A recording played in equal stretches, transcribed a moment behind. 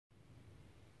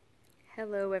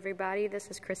Hello everybody,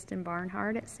 this is Kristen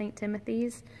Barnhart at St.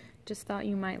 Timothy's. Just thought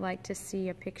you might like to see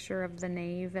a picture of the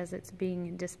nave as it's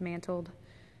being dismantled.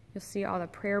 You'll see all the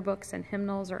prayer books and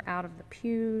hymnals are out of the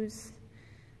pews.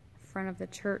 The front of the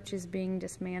church is being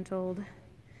dismantled.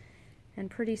 And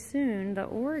pretty soon the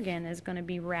organ is going to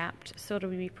be wrapped so it'll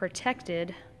be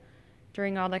protected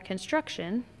during all the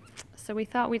construction. So we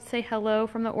thought we'd say hello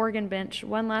from the organ bench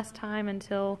one last time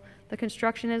until the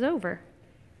construction is over.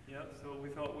 Yep, so we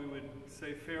thought we would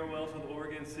say farewell to the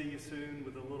organ, see you soon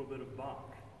with a little bit of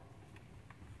Bach.